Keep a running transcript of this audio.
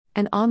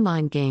An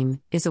online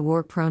game is a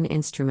war-prone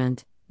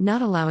instrument,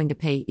 not allowing to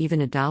pay even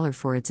 $1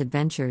 for its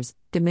adventures,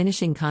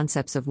 diminishing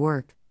concepts of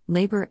work,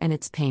 labor and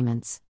its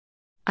payments.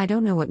 I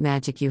don't know what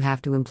magic you have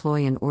to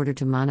employ in order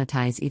to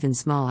monetize even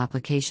small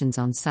applications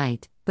on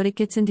site, but it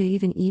gets into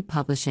even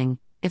e-publishing,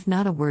 if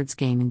not a words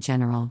game in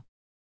general.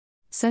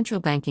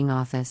 Central Banking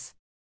Office.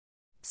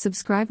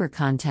 Subscriber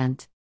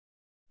content.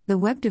 The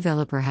web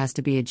developer has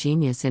to be a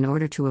genius in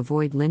order to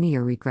avoid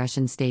linear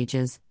regression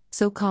stages,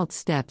 so-called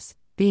steps,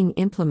 being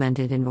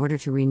implemented in order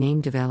to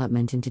rename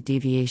development into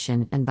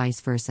deviation and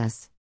vice versa.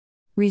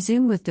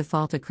 Resume with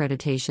default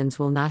accreditations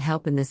will not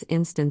help in this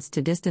instance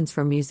to distance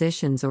from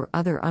musicians or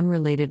other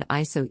unrelated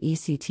ISO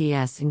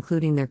ECTS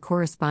including their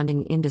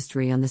corresponding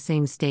industry on the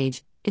same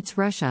stage. It's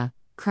Russia,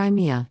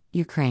 Crimea,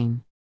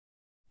 Ukraine.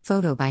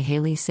 Photo by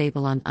Haley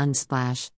Sable on Unsplash.